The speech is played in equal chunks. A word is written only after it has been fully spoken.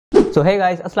सो hey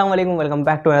guys, अस्सलाम वालेकुम, welcome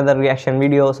back to another reaction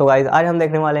video. So guys, आज हम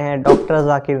देखने वाले हैं doctor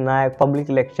Zakir Nayak public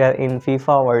lecture in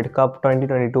FIFA world cup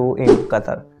 2022 in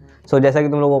Qatar. सो जैसा कि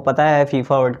तुम लोगों को पता है,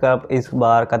 फीफा वर्ल्ड कप इस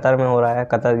बार कतर में हो रहा है।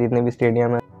 कतर जितने भी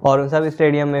स्टेडियम है और उन सब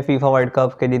स्टेडियम में फीफा वर्ल्ड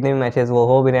कप के जितने भी मैचेस वो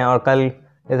हो भी रहे हैं। और कल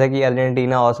जैसा कि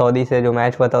अर्जेंटीना और सऊदी से जो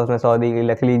मैच हुआ था उसमें सऊदी की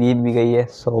लकीली जीत भी गई है।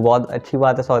 सो बहुत अच्छी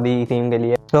बात है सऊदी टीम के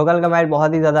लिए। तो कल का मैच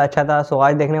बहुत ही ज़्यादा अच्छा था। सो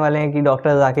आज देखने वाले हैं कि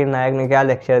डॉक्टर जाकिर नायक ने क्या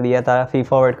लेक्चर दिया था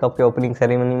फीफा वर्ल्ड कप के ओपनिंग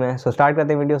सेरेमनी में। सो स्टार्ट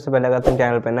करते हैं वीडियो। से पहले अगर तुम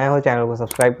चैनल पर नए हो, चैनल को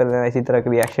सब्सक्राइब कर देना इसी तरह के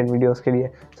रिएक्शन वीडियोज़ के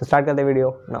लिए। सो स्टार्ट करते हैं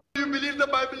video now.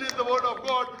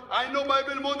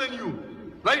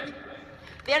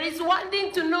 There is one thing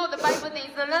to know the Bible, there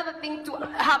is another thing to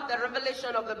have the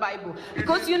revelation of the Bible.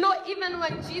 Because you know, even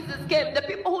when Jesus came, the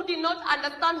people who did not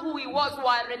understand who he was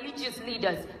were religious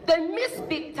leaders. They missed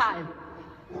big time.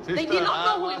 Sister, they did not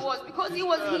know who he was because he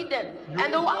was hidden.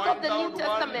 And the work of the New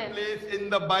Testament. Place in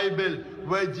the Bible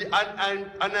where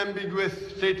unambiguous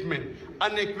statement,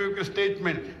 unequivocal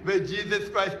statement, where Jesus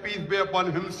Christ, peace be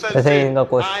upon himself, जैसे इनका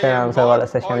question answer वाला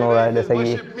session हो रहा है, जैसे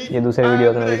कि ये दूसरे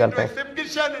वीडियोस में भी करते हैं।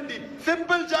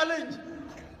 Simple challenge,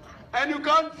 and you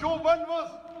can't show one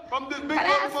verse from this big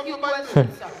book of the Bible.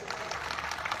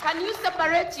 Can you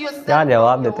separate yourself? क्या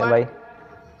जवाब देते हैं भाई?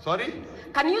 Sorry?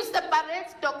 Can you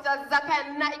separate Dr. Zakir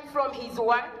Naik from his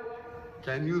word?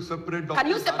 Can you separate?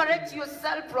 Can you separate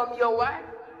yourself from your word?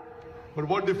 But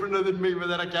what difference does it make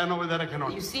whether I can or whether I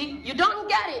cannot? You see, you don't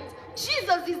get it.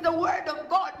 Jesus is the word of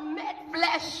God made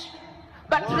flesh.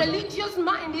 But religious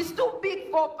mind is too big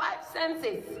for five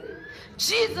senses.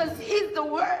 Jesus is the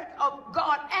word of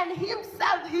God, and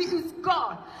himself, he is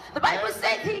God. The Bible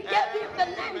says he gave him the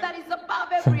name that is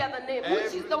above every other name,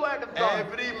 which is the word of God.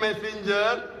 Every messenger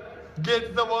gets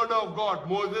the word of God.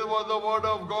 Moses was the word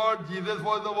of God, Jesus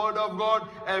was the word of God,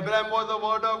 Abraham was the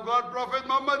word of God, Prophet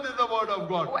Muhammad is the word of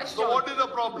God. Question. So what is the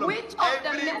problem? Which of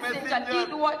Every the messenger messenger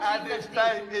did what at Jesus his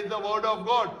time is the word of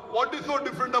God. What is so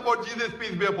different about Jesus,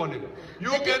 peace be upon him?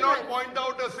 You cannot point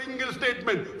out a single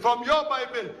statement from your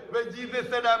Bible where Jesus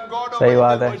said, I am God, or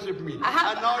worship me.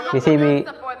 And now किसी भी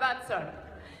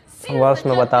वर्ष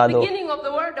में बता दो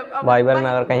Bible में,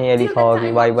 अगर कहीं ये लिखा हो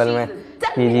कि बाइबल में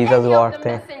कि जीसस गॉड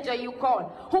थे।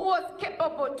 Who was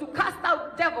capable to cast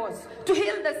out devils, to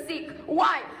heal the sick?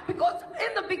 Why? Because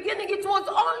in the beginning it was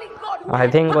only God who I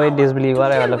think कोई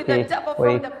डिसबिलीवर है, मतलब कि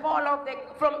कोई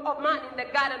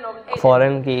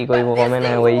फॉरेन की कोई वुमन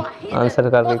है, वही आंसर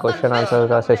कर रही, क्वेश्चन आंसर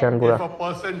का सेशन पूरा। If a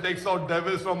person takes out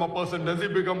devils from a person, does he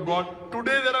become God?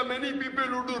 Today there are many people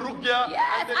who do ruqya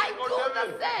and they take out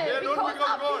devils. They don't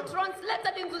become God.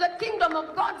 Translated into the kingdom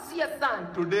of God's dear son.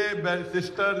 Today,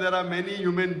 sister, there are many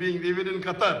human beings, even in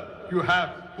Qatar, you have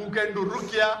who can do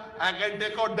ruqya and can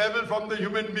take out devil from the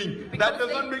human being. That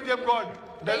does not make them God.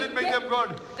 Does it make them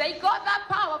God? They got that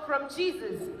power from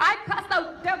Jesus. I cast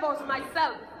out devils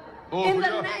myself. In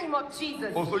the name of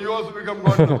Jesus. Oh, so you also become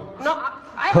God now? No,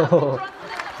 I have to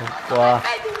translate wow.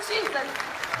 faith in Jesus.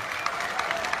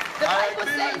 The Bible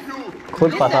says,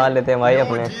 खुद पता लेते हैं भाई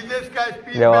अपने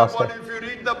जवाब से। If you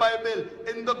read the Bible,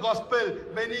 in the Gospel,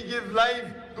 when he gives life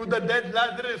to the dead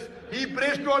Lazarus, he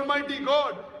prays to Almighty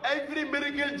God. Every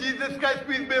miracle Jesus Christ,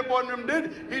 peace be upon him,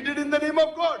 he did in the name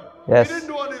of God. Yes. He didn't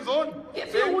do on his own.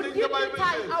 If you would give me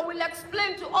time, I will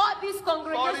explain to all these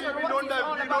congregations what is all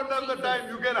about we don't have the Jesus. time.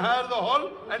 You can hire the hall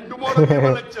and tomorrow give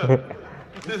a lecture.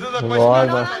 This is a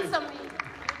question. Don't answer me.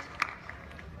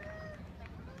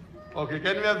 Okay,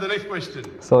 can we have the next question?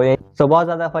 So बहुत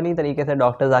ज़्यादा funny तरीके से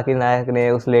doctor Zakir नायक ने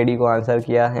उस lady को answer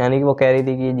किया। यानी कि वो कह रही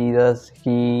थी कि जीसस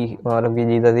की, मतलब कि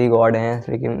जीसस ही गॉड हैं,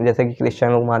 लेकिन जैसे कि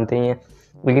क्रिश्चियन लोग मानते ही हैं।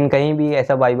 लेकिन कहीं भी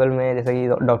ऐसा बाइबल में, जैसे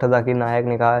कि डॉक्टर जाकिर नायक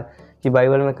ने कहा कि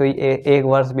बाइबल में कोई एक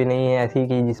वर्स भी नहीं है ऐसी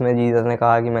कि जिसमें जीसस ने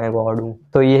कहा कि मैं गॉड हूँ।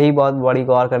 तो यही बहुत बड़ी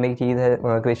गौर करने की चीज़ है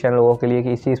क्रिश्चियन लोगों के लिए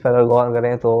कि इस चीज़ पर अगर गौर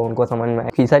करें तो उनको समझ में आए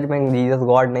कि सच में जीसस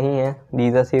गॉड नहीं है।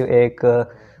 जीसस ही एक,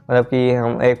 मतलब कि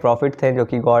हम एक प्रॉफिट थे जो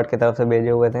कि गॉड की तरफ से भेजे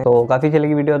हुए थे। तो काफ़ी अच्छी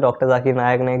लगी वीडियो। डॉक्टर जाकिर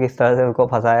नायक ने किस तरह से उनको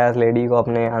फंसाया इस लेडी को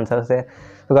अपने आंसर से।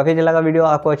 तो काफ़ी अच्छा लगा वीडियो।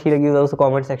 आपको अच्छी लगी तो उस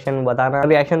कमेंट सेक्शन में बताना।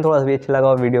 रिएक्शन थोड़ा सा भी अच्छा लगा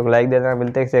और वीडियो को लाइक देना।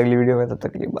 मिलते हैं अगली वीडियो में, तब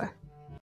तक के लिए बाय।